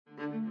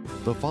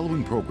The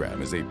following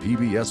program is a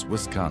PBS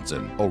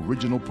Wisconsin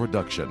original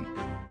production.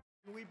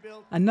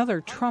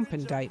 Another Trump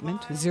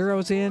indictment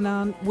zeroes in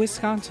on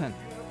Wisconsin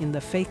in the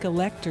fake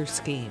elector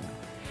scheme.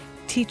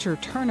 Teacher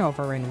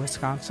turnover in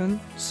Wisconsin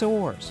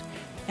soars,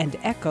 and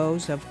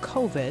echoes of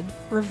COVID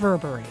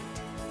reverberate.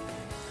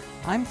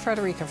 I'm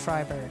Frederica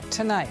Freiberg.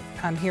 Tonight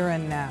on Here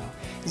and Now,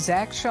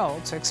 Zach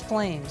Schultz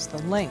explains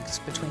the links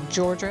between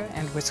Georgia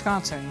and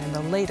Wisconsin in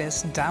the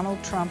latest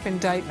Donald Trump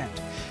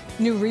indictment.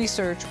 New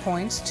research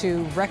points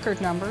to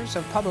record numbers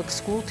of public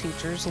school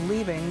teachers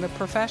leaving the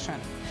profession.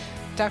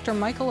 Dr.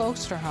 Michael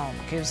Osterholm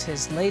gives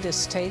his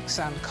latest takes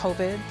on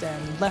COVID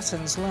and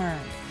lessons learned.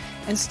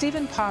 And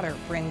Stephen Potter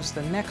brings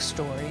the next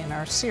story in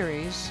our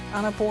series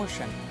on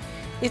abortion.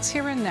 It's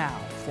Here and Now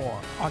for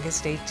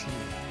August 18th.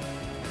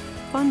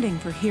 Funding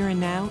for Here and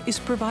Now is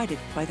provided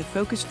by the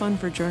Focus Fund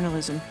for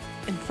Journalism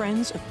and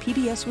Friends of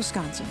PBS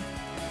Wisconsin.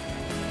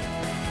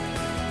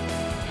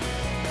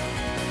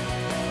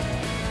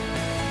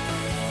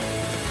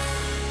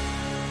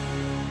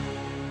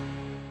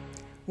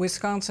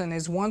 Wisconsin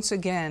is once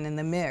again in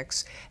the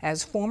mix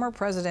as former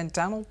President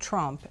Donald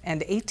Trump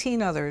and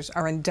 18 others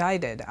are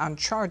indicted on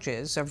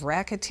charges of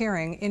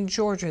racketeering in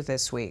Georgia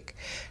this week.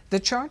 The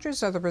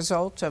charges are the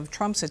result of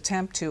Trump's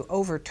attempt to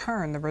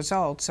overturn the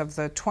results of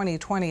the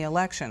 2020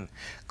 election,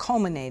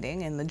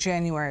 culminating in the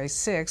January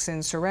 6th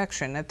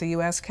insurrection at the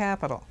U.S.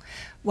 Capitol.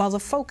 While the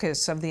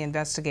focus of the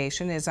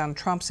investigation is on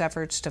Trump's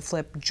efforts to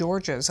flip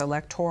Georgia's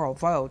electoral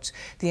votes,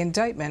 the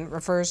indictment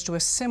refers to a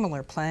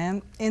similar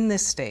plan in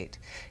this state.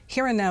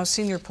 Here and Now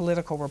senior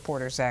political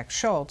reporter Zach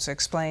Schultz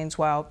explains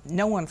while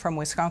no one from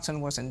Wisconsin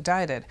was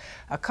indicted,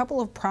 a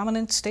couple of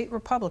prominent state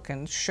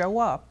Republicans show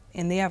up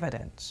in the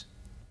evidence.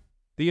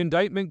 The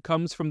indictment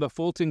comes from the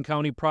Fulton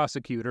County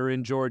prosecutor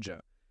in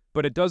Georgia,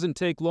 but it doesn't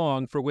take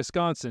long for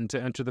Wisconsin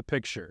to enter the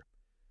picture.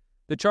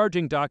 The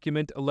charging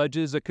document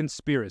alleges a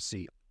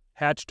conspiracy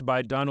hatched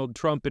by Donald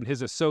Trump and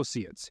his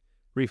associates,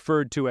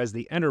 referred to as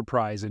the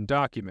Enterprise in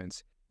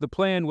documents. The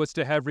plan was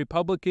to have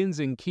Republicans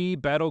in key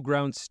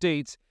battleground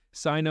states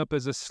sign up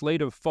as a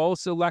slate of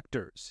false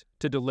electors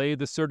to delay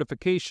the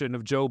certification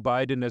of Joe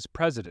Biden as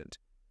president.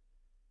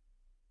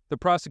 The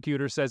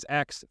prosecutor says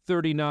Acts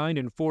 39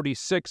 and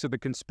 46 of the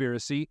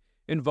conspiracy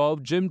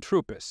involved Jim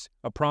Troupis,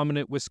 a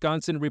prominent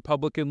Wisconsin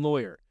Republican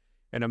lawyer,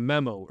 and a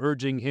memo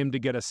urging him to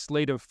get a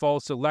slate of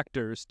false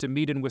electors to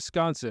meet in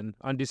Wisconsin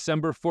on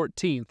December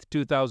 14,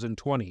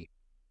 2020.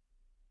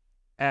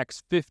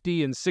 Acts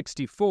 50 and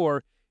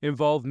 64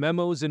 involve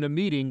memos in a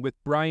meeting with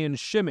Brian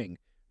Schimming,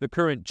 the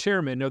current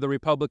chairman of the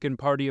Republican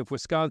Party of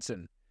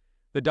Wisconsin.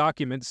 The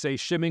documents say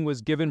Schimming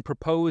was given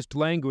proposed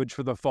language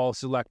for the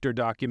false elector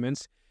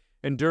documents,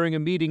 and during a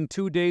meeting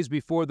 2 days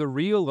before the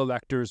real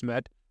electors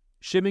met,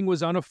 Schimming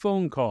was on a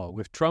phone call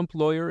with Trump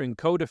lawyer and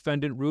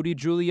co-defendant Rudy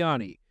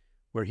Giuliani,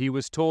 where he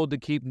was told to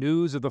keep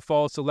news of the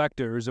false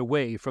electors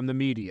away from the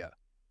media.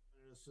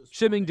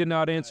 Schimming did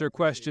not answer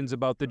questions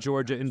about the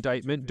Georgia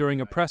indictment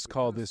during a press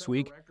call this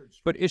week,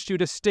 but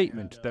issued a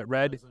statement that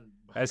read,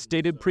 "As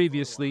stated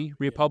previously,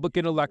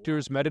 Republican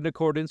electors met in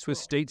accordance with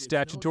state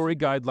statutory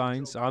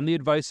guidelines on the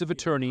advice of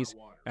attorneys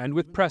and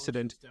with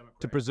precedent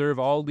to preserve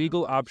all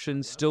legal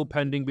options still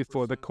pending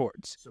before the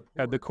courts.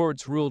 Had the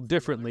courts ruled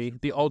differently,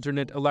 the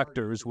alternate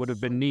electors would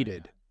have been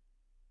needed."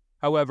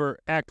 However,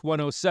 Act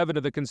 107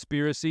 of the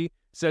conspiracy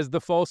says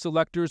the false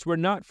electors were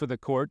not for the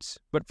courts,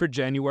 but for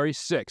January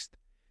 6th.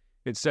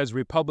 It says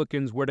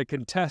Republicans were to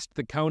contest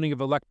the counting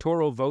of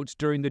electoral votes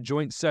during the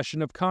joint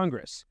session of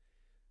Congress.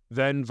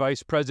 Then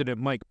Vice President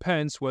Mike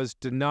Pence was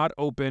to not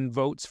open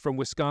votes from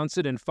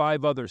Wisconsin and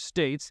 5 other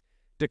states,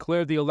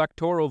 declare the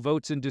electoral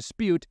votes in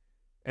dispute,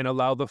 and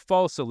allow the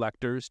false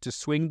electors to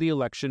swing the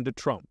election to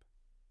Trump.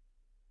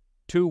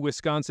 2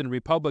 Wisconsin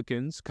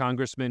Republicans,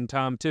 Congressmen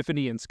Tom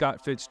Tiffany and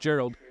Scott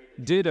Fitzgerald,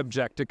 did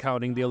object to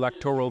counting the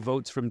electoral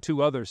votes from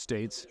 2 other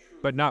states,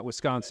 but not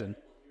Wisconsin.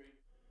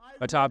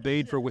 A top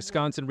aide for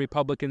Wisconsin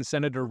Republican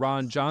Senator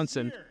Ron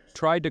Johnson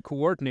tried to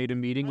coordinate a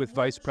meeting with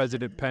Vice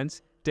President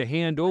Pence to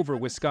hand over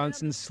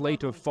Wisconsin's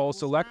slate of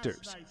false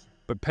electors,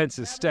 but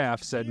Pence's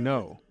staff said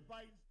no.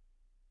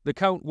 The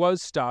count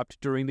was stopped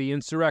during the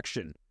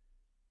insurrection,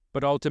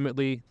 but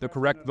ultimately the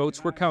correct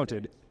votes were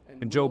counted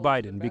and Joe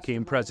Biden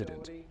became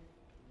president.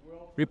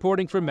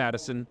 Reporting from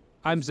Madison,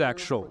 I'm Zach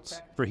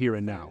Schultz for Here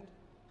and Now.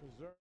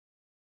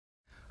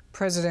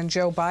 President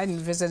Joe Biden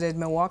visited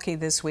Milwaukee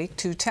this week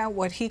to tout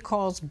what he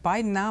calls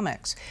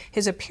Bidenomics.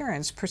 His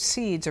appearance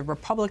precedes a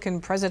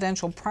Republican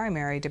presidential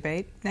primary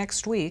debate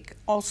next week,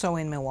 also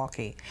in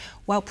Milwaukee.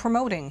 While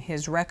promoting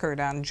his record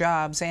on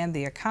jobs and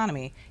the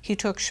economy, he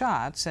took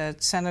shots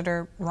at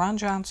Senator Ron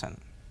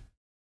Johnson.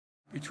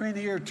 Between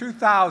the year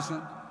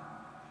 2000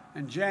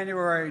 and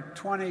January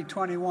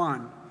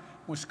 2021,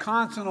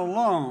 Wisconsin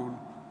alone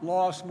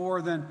lost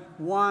more than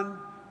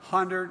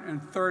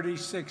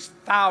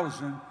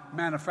 136,000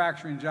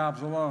 manufacturing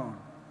jobs alone.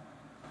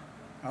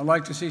 I'd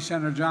like to see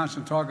Senator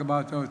Johnson talk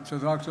to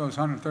those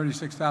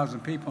 136,000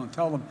 people and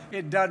tell them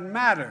it doesn't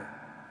matter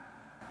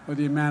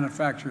whether you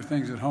manufacture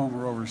things at home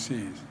or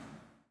overseas.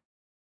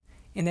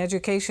 In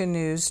education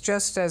news,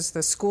 just as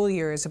the school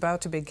year is about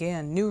to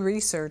begin, new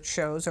research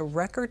shows a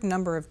record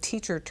number of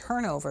teacher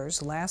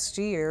turnovers last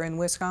year in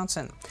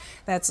Wisconsin.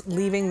 That's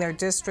leaving their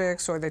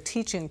districts or the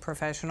teaching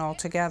profession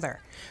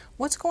altogether.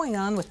 What's going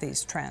on with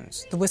these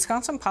trends? The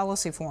Wisconsin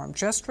Policy Forum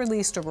just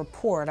released a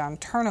report on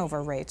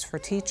turnover rates for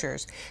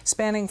teachers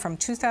spanning from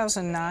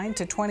 2009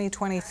 to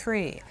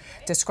 2023,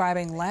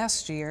 describing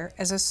last year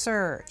as a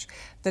surge.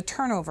 The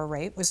turnover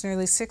rate was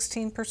nearly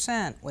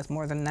 16%, with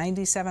more than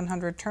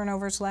 9,700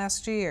 turnovers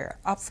last year,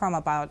 up from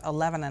about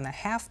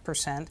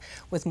 11.5%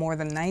 with more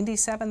than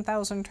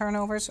 97,000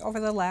 turnovers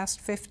over the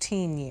last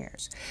 15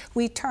 years.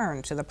 We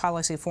turn to the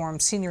Policy Forum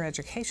senior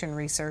education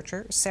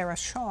researcher, Sarah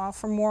Shaw,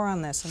 for more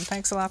on this, and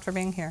thanks a lot for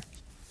being here.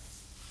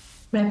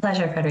 My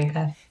pleasure,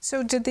 Frederica.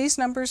 So did these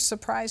numbers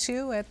surprise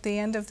you at the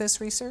end of this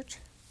research?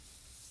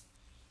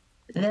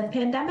 The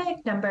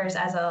pandemic numbers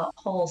as a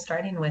whole,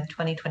 starting with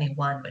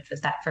 2021, which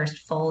was that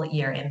first full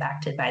year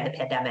impacted by the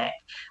pandemic,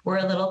 were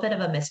a little bit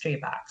of a mystery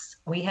box.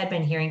 We had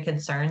been hearing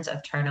concerns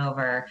of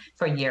turnover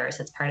for years.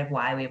 It's part of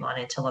why we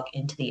wanted to look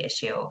into the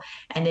issue.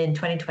 And in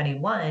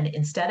 2021,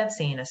 instead of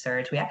seeing a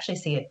surge, we actually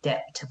see a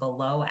dip to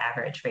below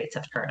average rates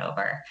of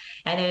turnover.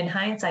 And in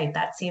hindsight,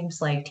 that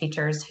seems like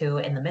teachers who,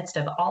 in the midst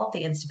of all of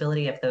the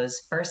instability of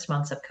those first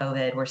months of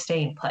COVID, were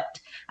staying put,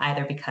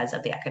 either because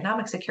of the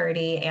economic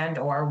security and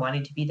or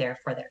wanting to be there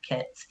for their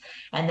kids.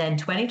 And then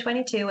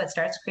 2022, it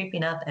starts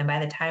creeping up. And by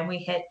the time we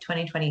hit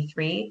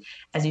 2023,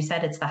 as you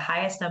said, it's the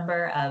highest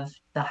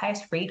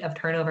rate of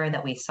turnover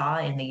that we saw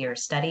in the year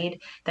studied.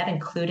 That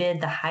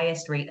included the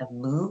highest rate of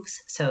moves.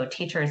 So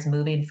teachers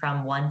moving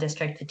from one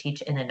district to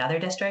teach in another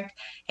district,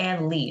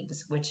 and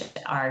leaves, which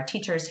are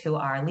teachers who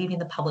are leaving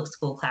the public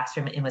school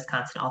classroom in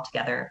Wisconsin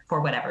altogether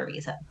for whatever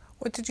reason.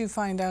 What did you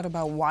find out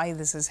about why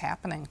this is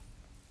happening?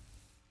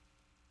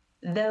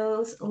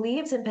 Those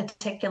leaves in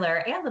particular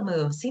and the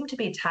moves seem to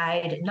be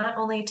tied not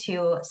only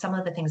to some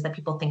of the things that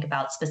people think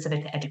about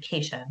specific to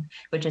education,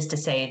 which is to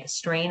say the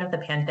strain of the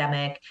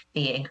pandemic,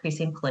 the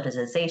increasing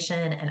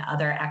politicization, and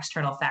other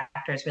external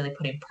factors really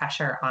putting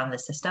pressure on the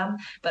system,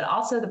 but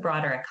also the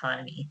broader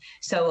economy.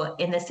 So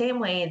in the same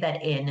way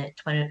that in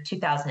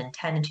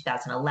 2010 and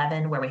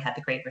 2011, where we had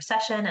the Great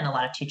Recession and a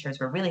lot of teachers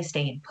were really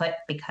staying put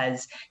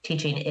because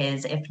teaching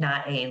is, if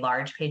not a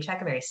large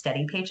paycheck, a very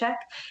steady paycheck,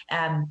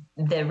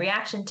 the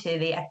reaction to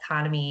the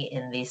economy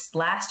in this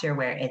last year,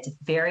 where it's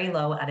very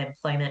low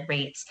unemployment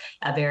rates,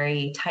 a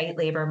very tight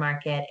labor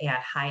market, and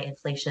high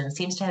inflation,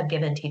 seems to have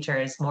given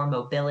teachers more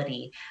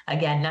mobility,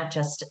 again, not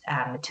just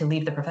to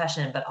leave the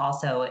profession, but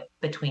also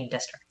between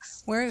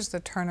districts. Where is the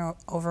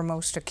turnover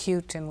most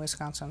acute in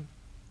Wisconsin?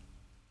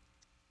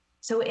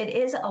 So it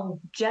is a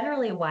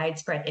generally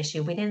widespread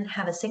issue. We didn't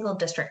have a single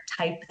district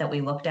type that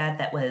we looked at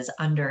that was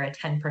under a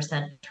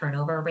 10%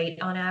 turnover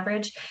rate on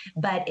average,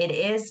 but it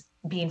is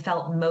being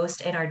felt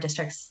most in our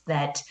districts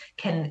that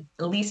can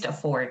least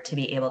afford to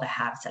be able to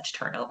have such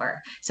turnover.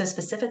 So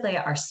specifically,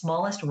 our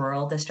smallest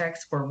rural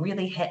districts were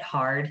really hit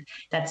hard.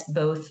 That's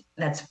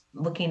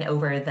looking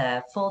over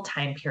the full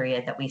time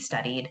period that we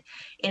studied.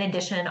 In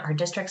addition, our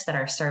districts that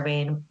are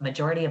serving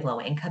majority of low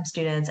income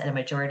students and a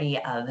majority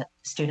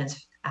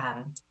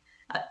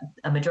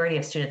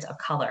of students of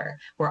color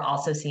were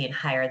also seeing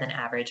higher than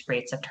average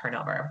rates of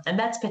turnover. And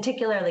that's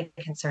particularly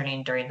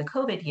concerning during the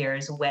COVID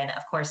years when,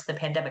 of course, the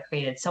pandemic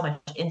created so much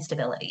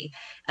instability.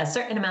 A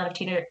certain amount of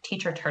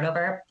teacher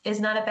turnover is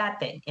not a bad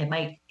thing. It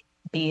might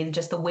be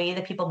just the way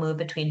that people move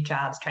between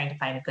jobs trying to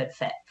find a good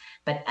fit.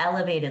 But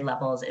elevated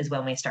levels is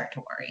when we start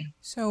to worry.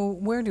 So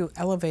where do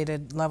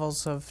elevated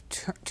levels of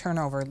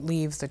turnover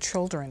leave the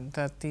children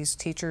that these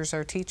teachers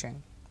are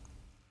teaching?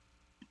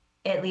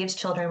 It leaves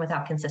children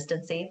without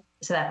consistency.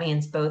 So that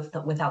means both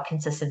without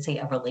consistency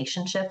of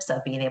relationships,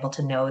 of being able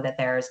to know that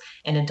there's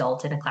an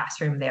adult in a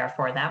classroom there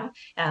for them,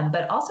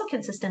 but also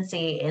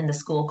consistency in the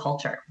school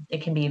culture.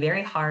 It can be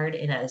very hard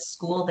in a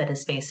school that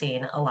is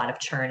facing a lot of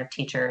churn of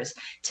teachers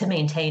to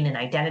maintain an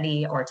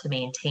identity or to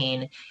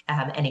maintain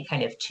any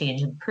kind of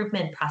change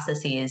improvement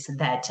processes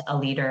that a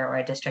leader or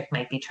a district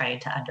might be trying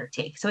to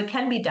undertake. So it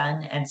can be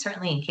done, and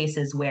certainly in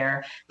cases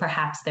where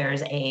perhaps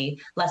there's a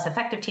less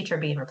effective teacher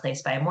being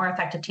replaced by a more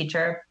effective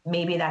teacher,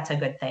 maybe that's a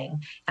good thing.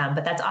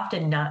 But that's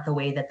often not the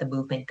way that the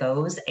movement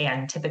goes,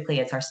 and typically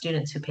it's our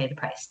students who pay the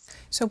price.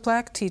 So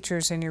Black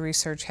teachers in your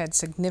research had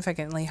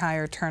significantly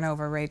higher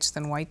turnover rates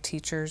than white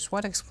teachers.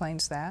 What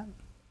explains that?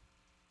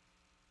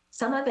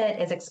 Some of it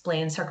is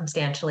explained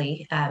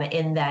circumstantially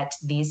in that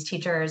these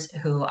teachers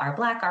who are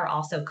Black are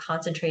also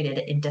concentrated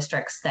in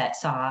districts that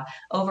saw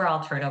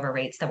overall turnover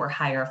rates that were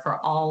higher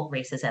for all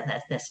races and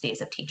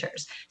ethnicities of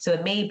teachers. So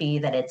it may be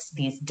that it's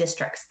these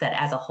districts that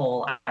as a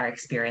whole are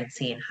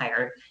experiencing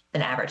higher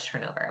than average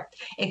turnover.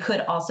 It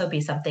could also be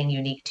something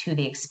unique to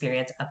the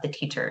experience of the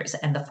teachers.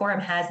 And the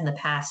forum has in the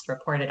past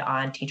reported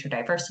on teacher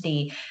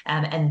diversity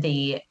and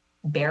the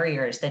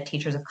barriers that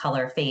teachers of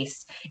color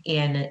face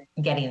in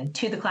getting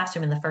to the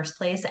classroom in the first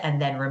place and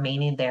then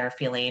remaining there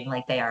feeling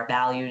like they are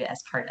valued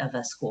as part of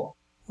a school.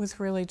 With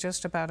really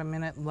just about a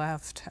minute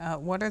left,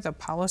 what are the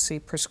policy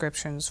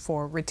prescriptions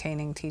for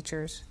retaining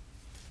teachers?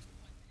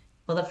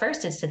 Well, the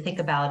first is to think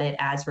about it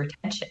as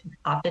retention.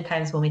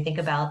 Oftentimes, when we think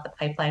about the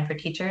pipeline for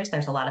teachers,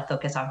 there's a lot of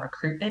focus on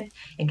recruitment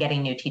and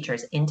getting new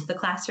teachers into the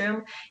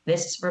classroom.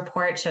 This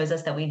report shows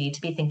us that we need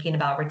to be thinking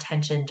about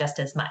retention just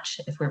as much.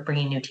 If we're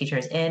bringing new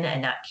teachers in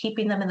and not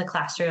keeping them in the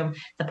classroom,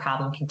 the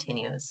problem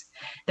continues.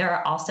 There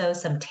are also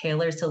some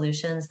tailored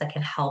solutions that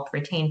can help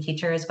retain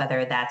teachers,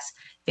 whether that's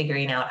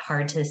figuring out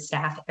hard to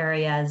staff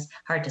areas,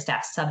 hard to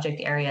staff subject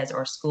areas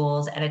or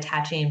schools, and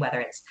attaching whether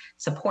it's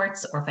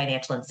supports or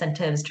financial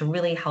incentives to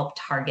really help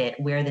target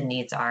where the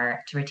needs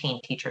are to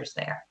retain teachers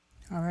there.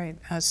 All right.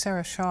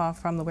 Sarah Shaw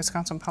from the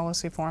Wisconsin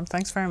Policy Forum,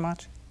 thanks very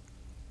much.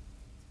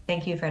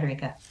 Thank you,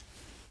 Frederica.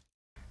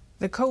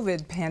 The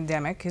COVID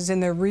pandemic is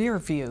in the rear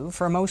view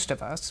for most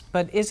of us,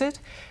 but is it?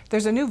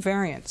 There's a new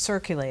variant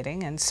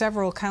circulating, and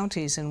several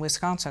counties in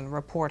Wisconsin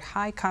report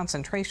high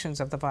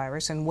concentrations of the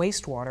virus in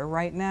wastewater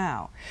right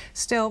now.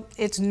 Still,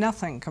 it's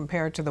nothing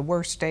compared to the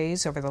worst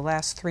days over the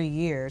last 3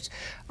 years.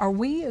 Are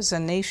we as a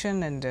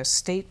nation and a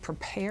state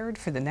prepared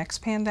for the next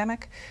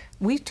pandemic?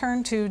 We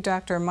turn to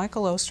Dr.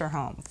 Michael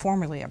Osterholm,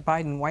 formerly a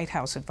Biden White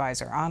House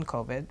advisor on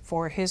COVID,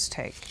 for his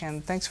take.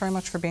 And thanks very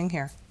much for being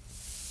here.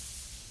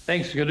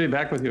 Thanks. Good to be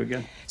back with you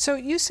again. So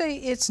you say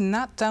it's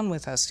not done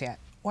with us yet.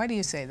 Why do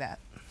you say that?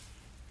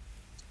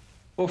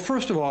 Well,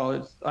 first of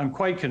all, I'm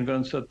quite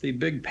convinced that the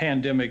big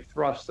pandemic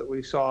thrust that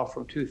we saw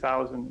from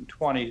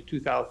 2020 to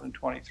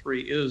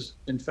 2023 is,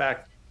 in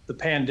fact, the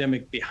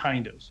pandemic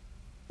behind us.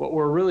 What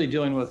we're really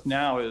dealing with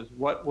now is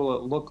what will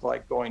it look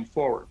like going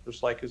forward?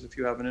 Just like as if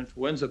you have an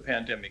influenza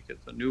pandemic,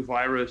 it's a new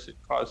virus, it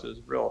causes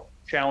real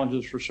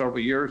challenges for several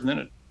years, and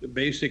then it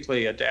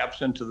basically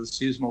adapts into the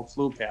seasonal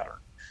flu pattern.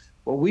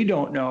 What we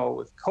don't know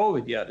with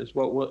COVID yet is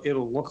what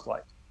it'll look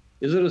like.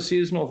 Is it a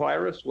seasonal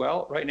virus?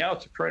 Well, right now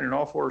it's occurring in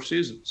all 4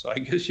 seasons. So I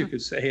guess you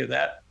could say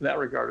that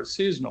regard is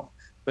seasonal.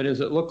 But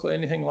does it look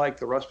anything like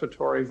the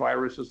respiratory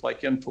viruses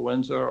like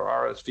influenza or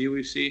RSV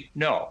we see?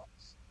 No.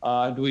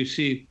 Do we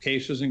see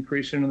cases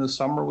increasing in the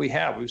summer? We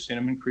have. We've seen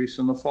them increase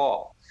in the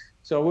fall.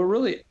 So we're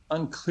really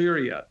unclear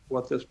yet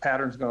what this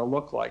pattern is going to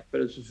look like,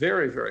 but it's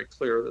very, very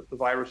clear that the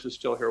virus is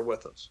still here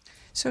with us.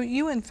 So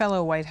you and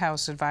fellow White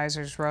House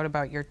advisors wrote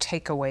about your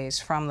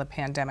takeaways from the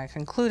pandemic,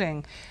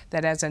 including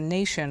that as a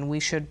nation we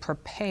should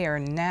prepare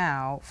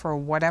now for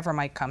whatever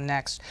might come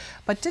next.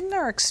 But didn't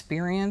our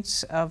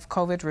experience of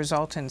COVID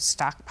result in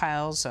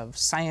stockpiles of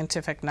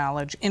scientific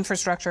knowledge,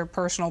 infrastructure,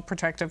 personal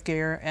protective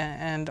gear,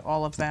 and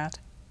all of that?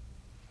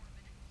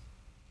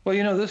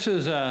 Well, this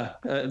is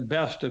at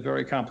best a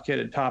very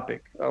complicated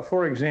topic.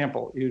 For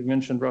example, you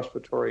mentioned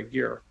respiratory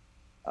gear.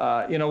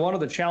 One of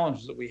the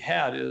challenges that we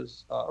had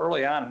is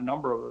early on, a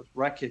number of us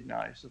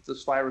recognized that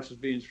this virus is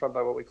being spread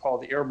by what we call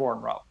the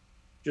airborne route,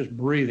 just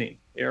breathing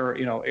air,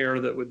 air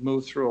that would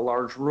move through a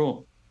large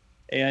room.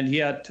 And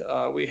yet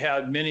we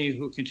had many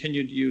who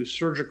continued to use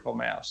surgical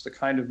masks, the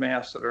kind of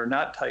masks that are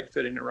not tight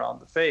fitting around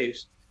the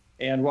face.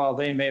 And while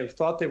they may have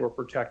thought they were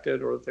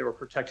protected or that they were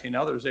protecting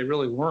others, they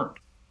really weren't.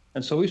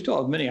 And so we still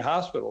have many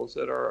hospitals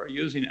that are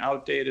using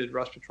outdated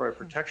respiratory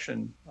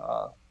protection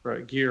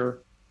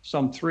gear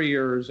some 3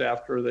 years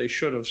after they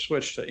should have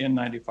switched to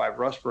N95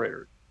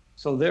 respirators.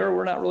 So there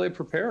we're not really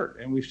prepared,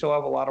 and we still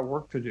have a lot of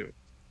work to do.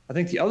 I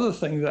think the other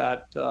thing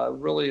that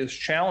really is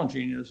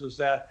challenging is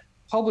that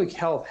public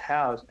health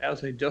has,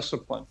 as a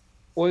discipline,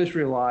 always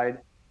relied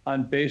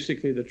on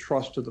basically the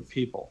trust of the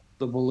people,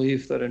 the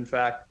belief that, in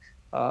fact,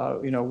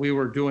 we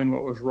were doing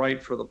what was right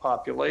for the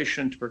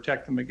population to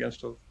protect them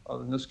against,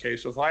 in this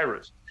case, a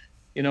virus.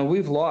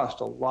 We've lost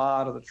a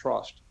lot of the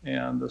trust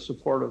and the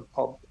support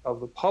of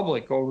the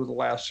public over the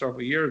last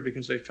several years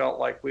because they felt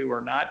like we were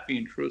not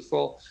being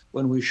truthful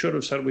when we should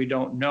have said we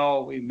don't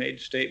know. We made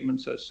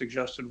statements that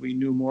suggested we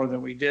knew more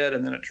than we did,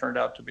 and then it turned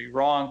out to be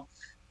wrong.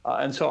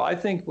 And so I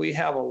think we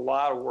have a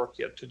lot of work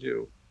yet to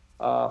do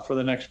for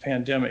the next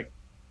pandemic.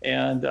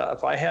 And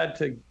if I had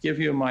to give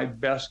you my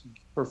best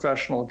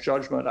professional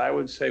judgment, I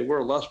would say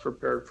we're less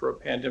prepared for a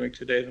pandemic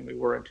today than we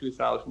were in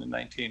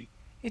 2019.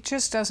 It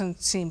just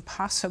doesn't seem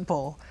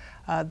possible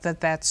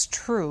that that's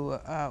true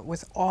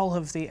with all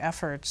of the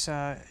efforts,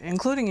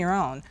 including your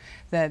own,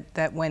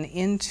 that went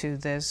into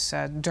this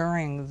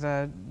during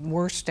the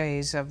worst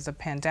days of the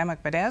pandemic.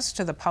 But as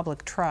to the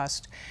public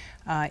trust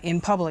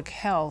in public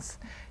health,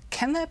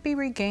 can that be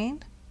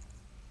regained?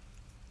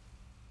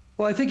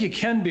 Well, I think it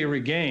can be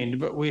regained,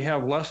 but we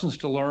have lessons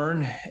to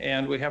learn,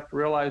 and we have to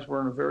realize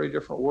we're in a very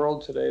different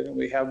world today than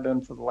we have been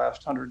for the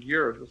last 100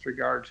 years with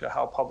regard to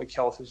how public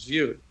health is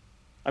viewed.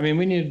 I mean,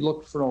 we need to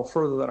look no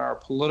further than our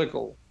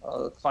political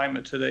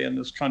climate today in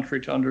this country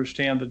to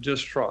understand the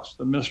distrust,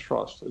 the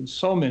mistrust in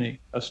so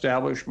many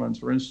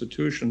establishments or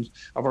institutions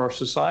of our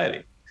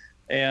society.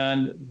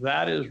 And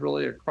that is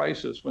really a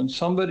crisis. When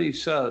somebody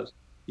says,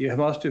 you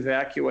must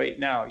evacuate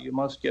now, you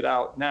must get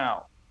out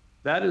now,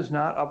 that is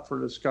not up for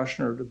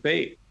discussion or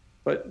debate.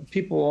 But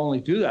people will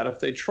only do that if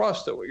they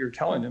trust that what you're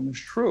telling them is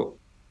true.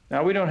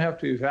 Now, we don't have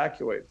to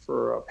evacuate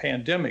for a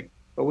pandemic,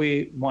 but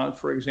we want,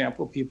 for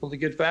example, people to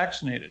get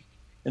vaccinated.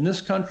 In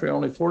this country,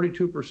 only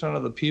 42%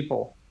 of the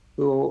people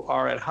who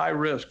are at high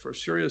risk for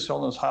serious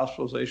illness,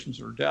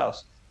 hospitalizations, or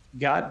deaths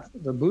got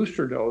the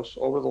booster dose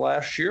over the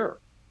last year.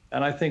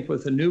 And I think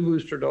with the new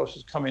booster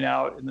doses coming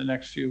out in the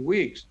next few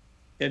weeks,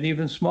 an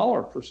even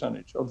smaller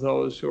percentage of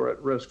those who are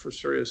at risk for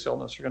serious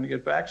illness are going to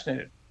get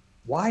vaccinated.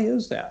 Why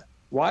is that?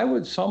 Why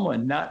would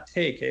someone not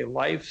take a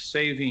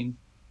life-saving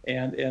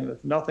and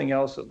if nothing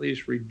else, at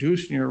least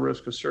reducing your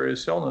risk of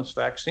serious illness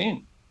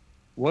vaccine?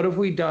 What have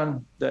we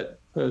done that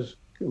has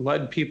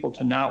led people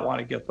to not want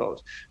to get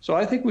those? So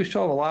I think we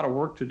still have a lot of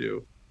work to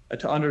do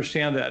to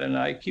understand that. And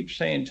I keep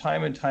saying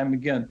time and time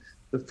again,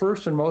 the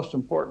first and most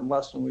important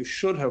lesson we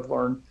should have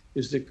learned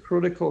is the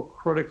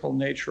critical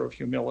nature of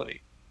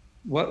humility.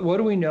 What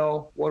do we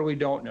know? What do we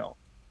don't know?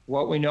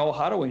 What we know,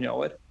 how do we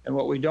know it? And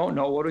what we don't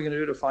know, what are we going to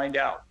do to find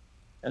out?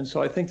 And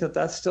so I think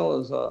that still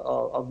is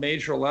a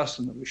major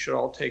lesson that we should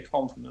all take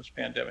home from this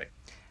pandemic.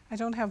 I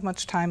don't have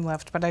much time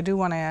left, but I do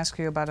want to ask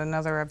you about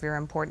another of your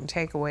important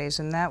takeaways,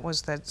 and that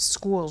was that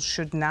schools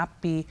should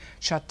not be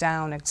shut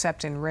down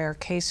except in rare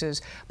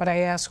cases. But I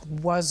ask,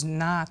 was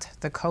not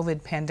the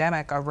COVID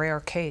pandemic a rare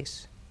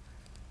case?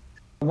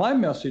 My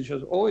message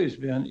has always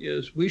been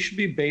is we should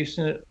be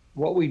basing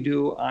what we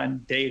do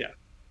on data.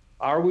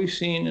 Are we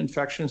seeing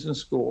infections in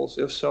schools?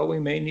 If so, we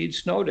may need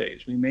snow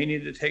days. We may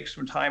need to take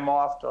some time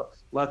off to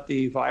let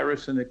the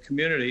virus in the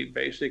community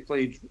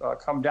basically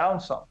come down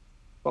some.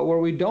 But where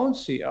we don't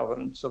see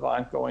evidence of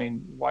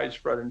ongoing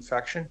widespread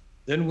infection,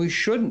 then we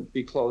shouldn't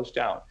be closed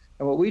down.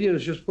 And what we did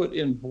is just put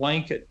in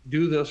blanket,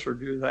 do this or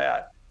do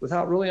that,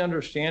 without really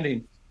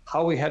understanding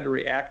how we had to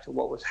react to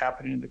what was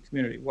happening in the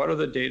community. What are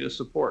the data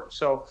support?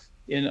 So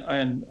in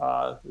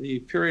the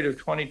period of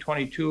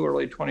 2022,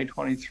 early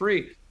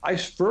 2023, I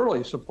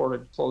thoroughly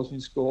supported closing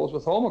schools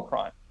with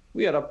Omicron.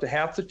 We had up to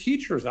half the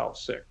teachers out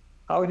sick.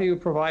 How do you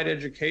provide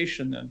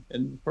education then?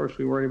 And of course,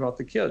 we worry about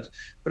the kids.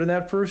 But in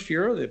that first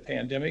year of the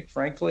pandemic,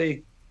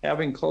 frankly,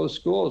 having closed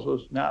schools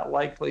was not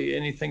likely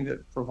anything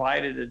that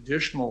provided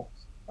additional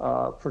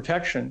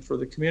protection for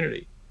the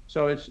community.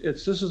 So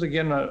this is,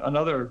 again,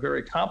 another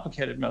very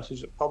complicated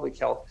message that public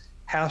health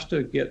has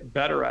to get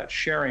better at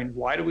sharing.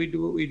 Why do we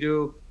do what we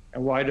do,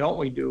 and why don't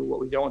we do what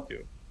we don't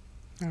do?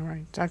 All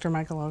right. Dr.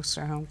 Michael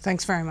Osterholm,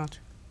 thanks very much.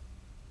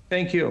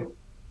 Thank you.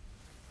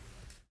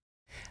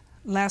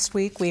 Last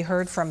week, we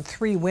heard from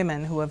 3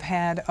 women who have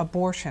had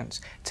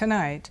abortions.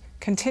 Tonight,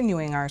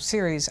 continuing our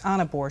series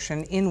on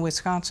abortion in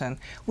Wisconsin,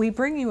 we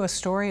bring you a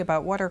story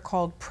about what are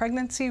called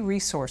pregnancy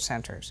resource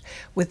centers,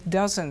 with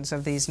dozens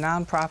of these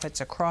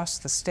nonprofits across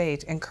the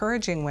state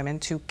encouraging women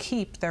to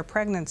keep their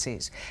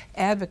pregnancies,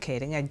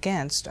 advocating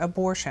against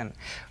abortion.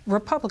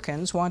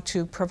 Republicans want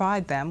to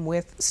provide them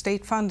with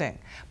state funding,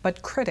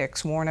 but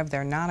critics warn of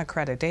their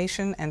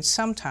non-accreditation and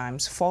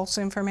sometimes false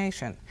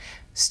information.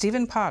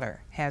 Stephen Potter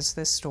has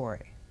this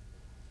story.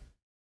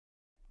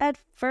 At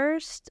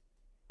first,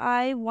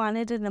 I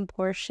wanted an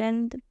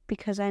abortion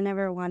because I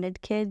never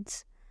wanted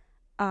kids.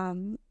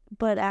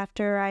 But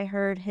after I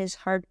heard his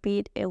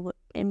heartbeat,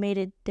 it made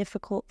it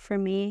difficult for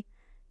me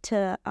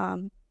to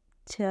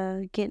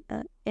get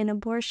an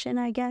abortion,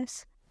 I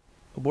guess.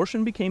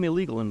 Abortion became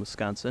illegal in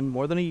Wisconsin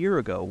more than a year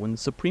ago when the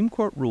Supreme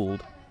Court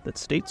ruled that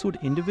states would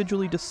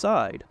individually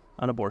decide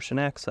on abortion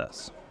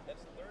access.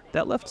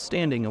 That left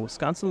standing a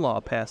Wisconsin law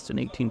passed in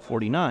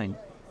 1849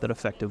 that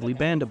effectively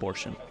banned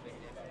abortion.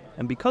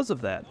 And because of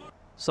that,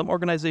 some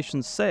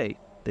organizations say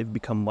they've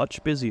become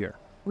much busier.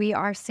 We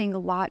are seeing a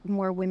lot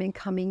more women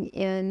coming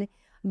in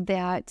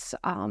that,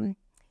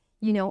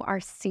 are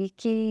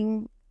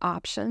seeking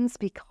options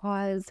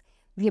because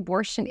the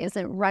abortion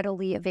isn't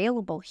readily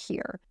available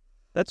here.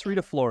 That's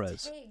Rita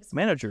Flores,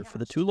 manager for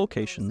the 2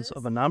 locations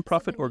of a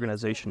nonprofit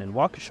organization in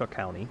Waukesha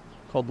County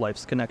called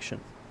Life's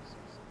Connection.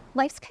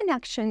 Life's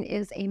Connection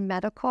is a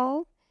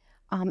medical,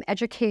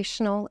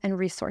 educational, and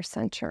resource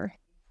center.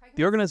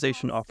 The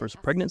organization offers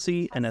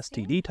pregnancy and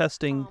STD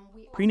testing,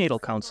 prenatal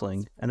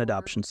counseling, and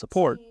adoption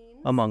support,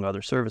 among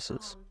other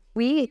services.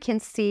 We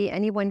can see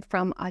anyone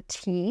from a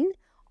teen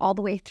all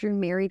the way through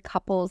married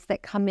couples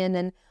that come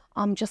in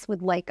and just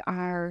would like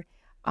our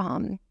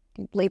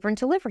labor and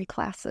delivery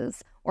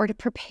classes or to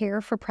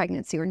prepare for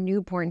pregnancy or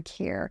newborn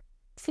care.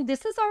 So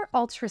this is our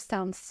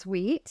ultrasound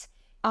suite.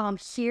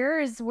 Here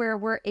is where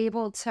we're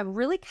able to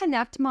really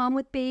connect mom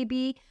with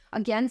baby.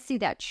 Again, see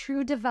that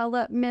true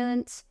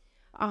development.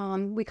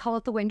 We call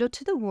it the window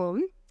to the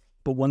womb.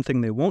 But one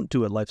thing they won't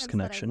do at Life's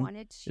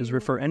Connection is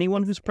refer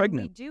anyone who's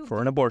pregnant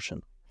for an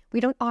abortion. We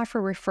don't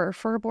offer refer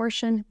for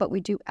abortion, but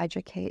we do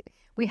educate.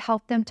 We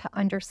help them to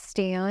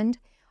understand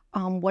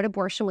what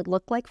abortion would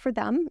look like for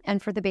them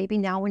and for the baby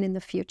now and in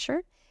the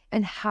future,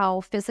 and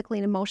how physically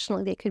and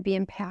emotionally they could be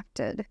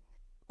impacted.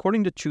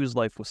 According to Choose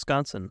Life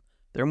Wisconsin,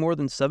 there are more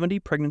than 70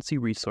 pregnancy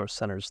resource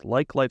centers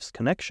like Life's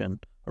Connection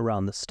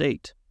around the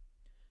state.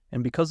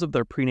 And because of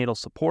their prenatal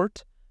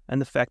support and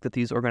the fact that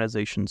these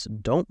organizations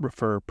don't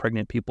refer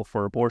pregnant people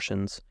for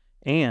abortions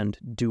and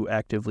do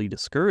actively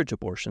discourage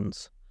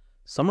abortions,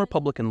 some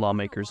Republican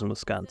lawmakers in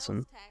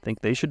Wisconsin think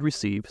they should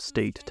receive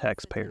state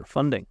taxpayer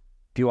funding.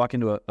 If you walk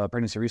into a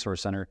pregnancy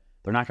resource center,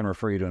 they're not going to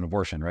refer you to an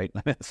abortion, right?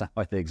 That's not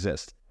why they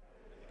exist.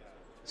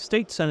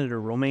 State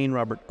Senator Romaine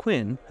Robert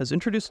Quinn has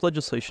introduced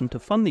legislation to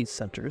fund these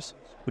centers,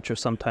 which are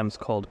sometimes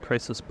called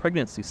crisis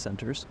pregnancy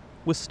centers,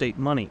 with state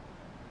money.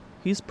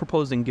 He's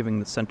proposing giving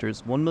the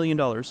centers $1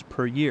 million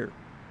per year.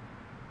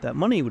 That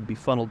money would be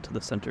funneled to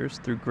the centers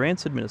through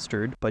grants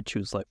administered by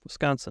Choose Life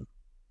Wisconsin.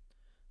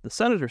 The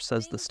senator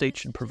says the state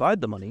should provide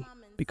the money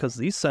because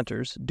these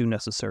centers do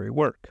necessary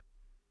work.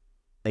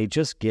 They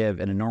just give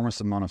an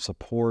enormous amount of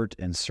support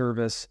and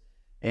service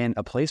and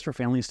a place for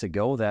families to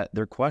go that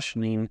they're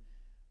questioning,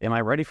 am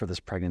I ready for this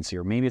pregnancy?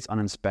 Or maybe it's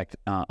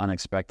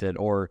unexpected,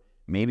 or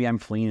maybe I'm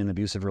fleeing an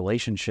abusive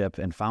relationship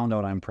and found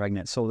out I'm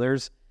pregnant. So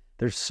there's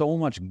so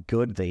much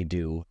good they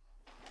do.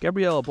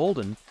 Gabriella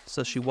Bolden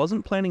says she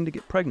wasn't planning to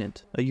get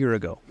pregnant a year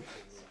ago.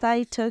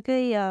 I took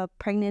a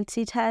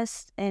pregnancy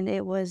test and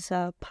it was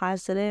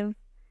positive,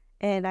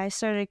 and I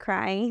started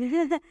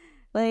crying.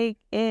 Like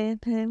it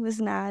was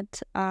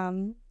not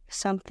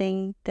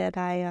something that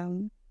I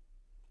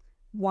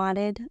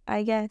wanted,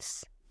 I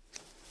guess.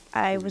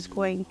 I was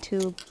going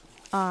to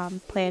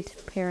Planned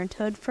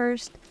Parenthood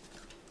first,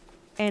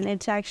 and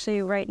it's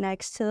actually right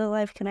next to the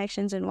Life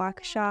Connections in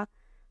Waukesha.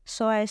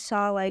 So I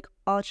saw like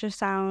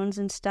ultrasounds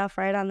and stuff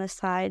right on the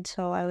side.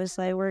 So I was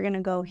like, we're going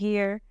to go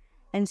here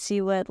and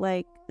see what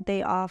like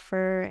they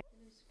offer.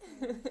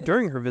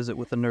 During her visit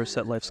with the nurse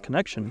at Life's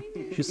Connection,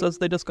 she says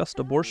they discussed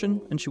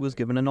abortion and she was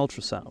given an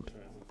ultrasound.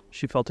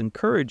 She felt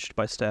encouraged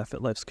by staff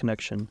at Life's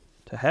Connection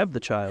to have the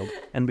child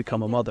and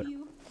become a mother.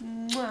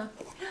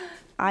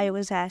 I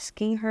was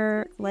asking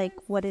her, like,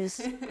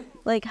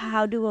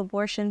 how do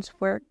abortions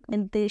work?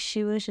 And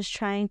she was just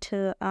trying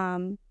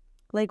to,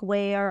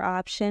 weigh our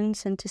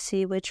options and to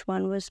see which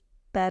one was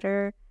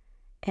better,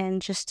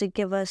 and just to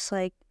give us,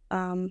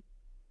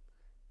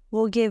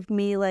 will give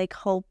me,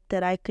 hope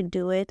that I could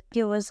do it.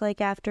 It was,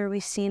 after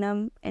we seen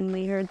him and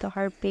we heard the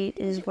heartbeat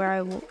is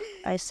where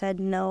I said,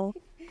 no,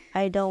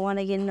 I don't want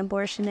to get an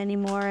abortion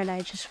anymore, and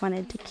I just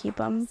wanted to keep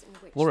him.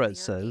 Flores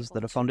says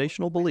that a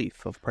foundational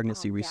belief of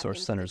pregnancy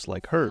resource centers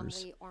like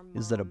hers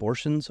is that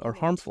abortions are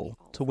harmful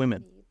to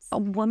women. A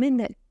woman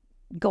that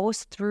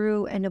goes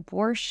through an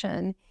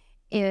abortion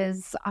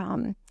is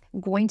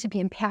going to be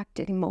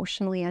impacted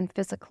emotionally and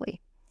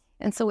physically.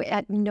 And so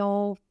at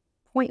no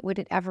point would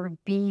it ever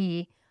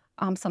be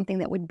something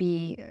that would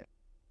be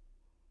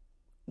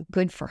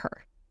good for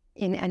her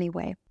in any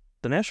way.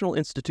 The National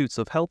Institutes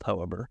of Health,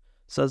 however,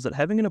 says that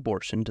having an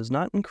abortion does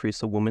not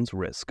increase a woman's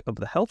risk of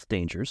the health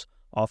dangers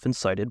often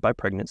cited by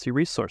pregnancy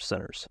resource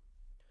centers.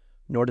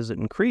 Nor does it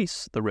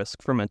increase the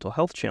risk for mental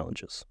health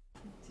challenges.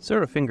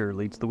 Sarah Finger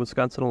leads the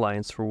Wisconsin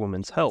Alliance for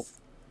Women's Health.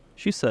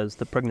 She says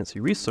the pregnancy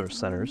resource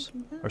centers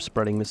are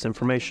spreading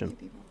misinformation.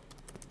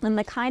 And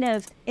the kind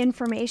of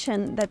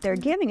information that they're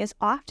giving is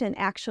often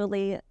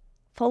actually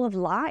full of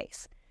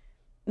lies.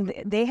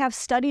 They have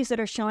studies that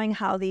are showing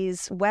how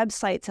these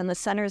websites and the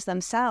centers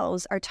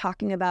themselves are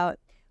talking about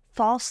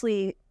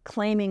falsely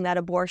claiming that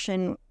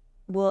abortion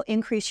will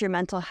increase your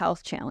mental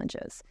health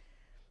challenges.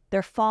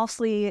 They're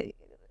falsely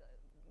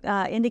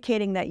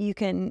indicating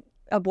that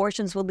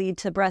abortions will lead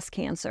to breast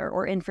cancer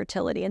or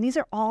infertility, and these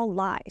are all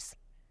lies.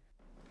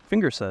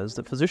 Finger says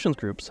that physicians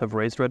groups have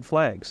raised red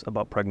flags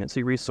about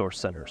pregnancy resource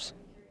centers.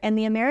 And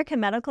the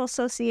American Medical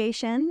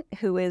Association,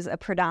 who is a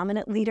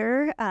predominant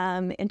leader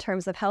in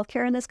terms of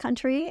healthcare in this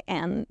country,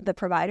 and the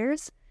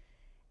providers,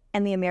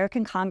 and the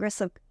American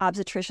Congress of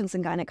Obstetricians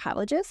and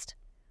Gynecologists,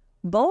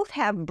 both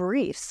have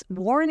briefs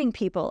warning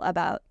people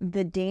about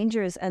the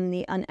dangers and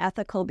the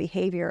unethical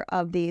behavior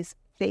of these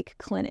fake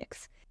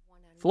clinics.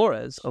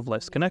 Flores of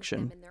Life's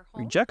Connection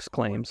rejects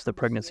claims that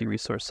pregnancy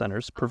resource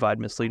centers provide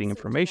misleading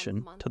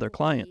information to their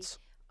clients.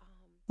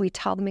 We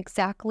tell them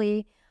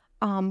exactly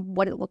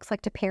what it looks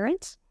like to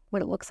parent,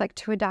 what it looks like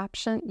to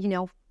adoption,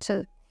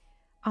 to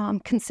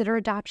consider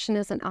adoption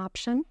as an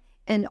option,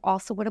 and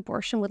also what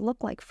abortion would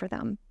look like for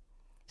them.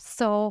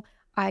 So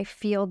I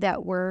feel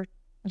that we're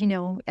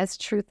as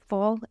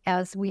truthful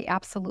as we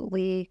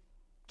absolutely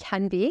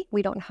can be.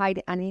 We don't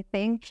hide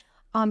anything.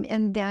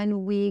 And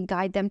then we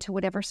guide them to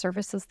whatever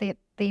services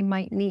they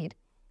might need,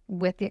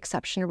 with the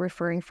exception of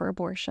referring for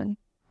abortion.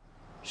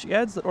 She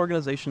adds that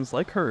organizations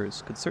like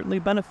hers could certainly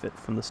benefit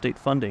from the state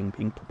funding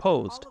being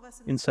proposed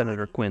in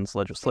Senator Quinn's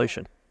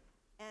legislation.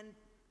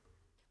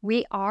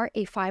 We are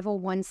a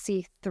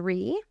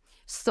 501c3,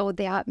 so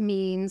that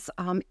means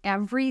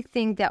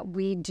everything that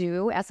we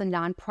do as a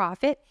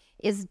nonprofit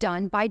is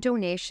done by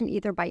donation,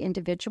 either by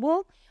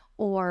individual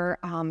or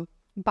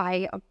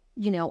by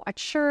a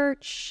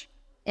church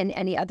and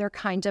any other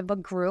kind of a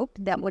group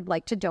that would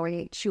like to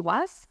donate to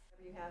us.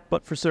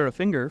 But for Sarah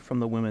Finger from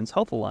the Women's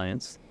Health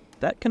Alliance,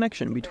 that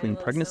connection between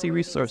pregnancy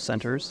resource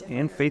centers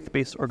and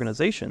faith-based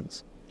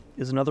organizations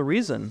is another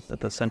reason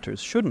that the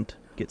centers shouldn't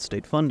get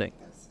state funding.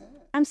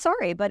 I'm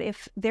sorry, but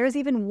if there's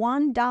even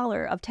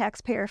 $1 of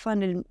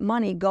taxpayer-funded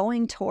money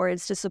going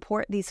towards to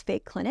support these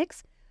fake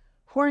clinics,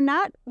 who are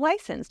not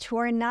licensed, who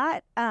are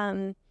not,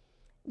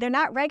 they're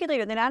not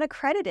regulated, they're not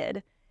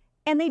accredited,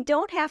 and they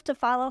don't have to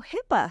follow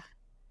HIPAA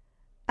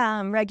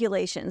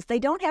regulations. They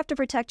don't have to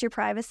protect your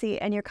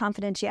privacy and your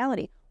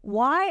confidentiality.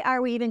 Why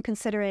are we even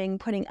considering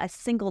putting a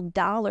single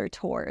dollar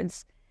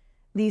towards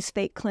these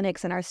fake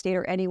clinics in our state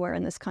or anywhere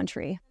in this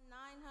country?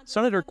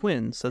 Senator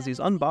Quinn says he's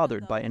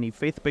unbothered by any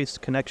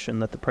faith-based connection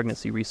that the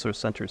pregnancy resource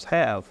centers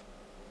have,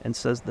 and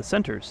says the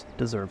centers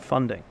deserve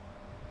funding.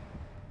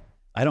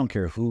 I don't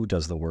care who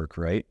does the work,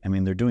 right? I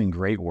mean, they're doing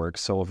great work.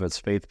 So if it's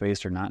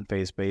faith-based or not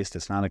faith-based,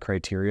 it's not a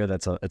criteria.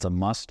 It's a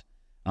must.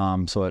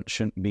 So it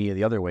shouldn't be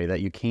the other way,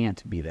 that you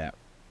can't be that.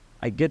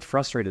 I get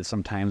frustrated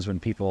sometimes when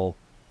people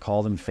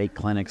call them fake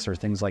clinics or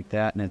things like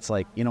that. And it's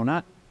like,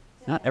 not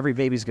every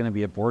baby's going to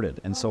be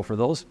aborted. And so for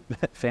those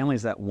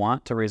families that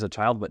want to raise a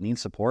child but need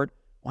support,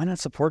 why not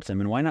support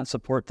them? And why not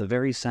support the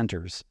very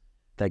centers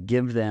that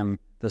give them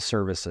the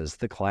services,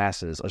 the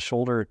classes, a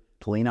shoulder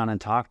to lean on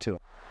and talk to?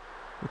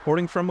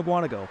 Reporting from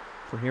Mukwonago,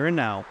 for Here and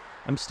Now,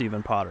 I'm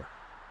Stephen Potter.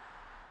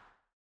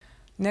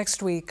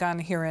 Next week on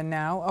Here and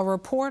Now, a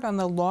report on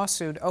the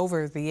lawsuit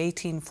over the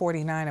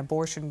 1849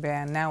 abortion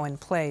ban now in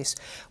place,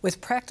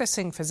 with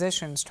practicing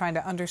physicians trying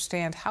to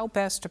understand how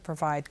best to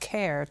provide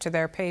care to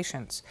their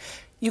patients.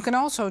 You can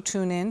also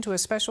tune in to a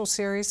special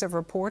series of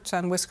reports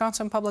on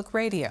Wisconsin Public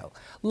Radio,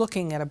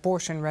 looking at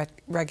abortion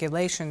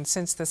regulation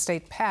since the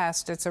state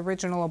passed its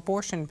original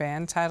abortion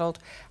ban titled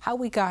How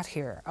We Got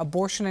Here,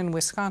 Abortion in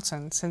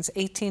Wisconsin Since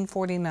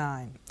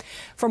 1849.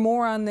 For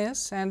more on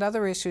this and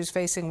other issues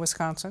facing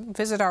Wisconsin,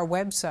 visit our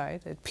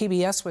website at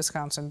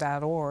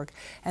pbswisconsin.org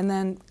and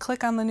then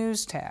click on the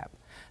News tab.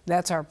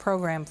 That's our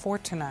program for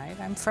tonight.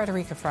 I'm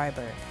Frederica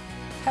Freiberg.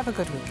 Have a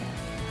good weekend.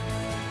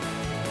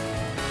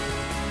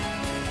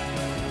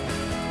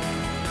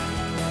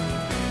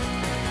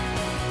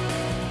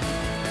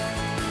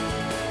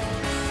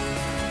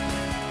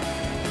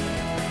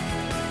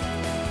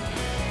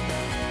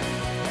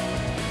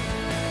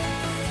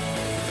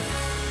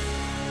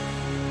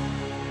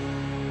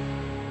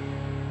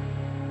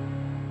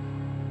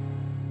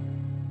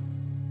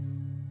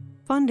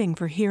 Funding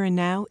for Here and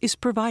Now is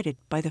provided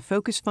by the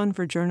Focus Fund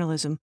for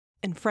Journalism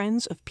and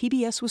Friends of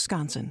PBS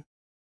Wisconsin.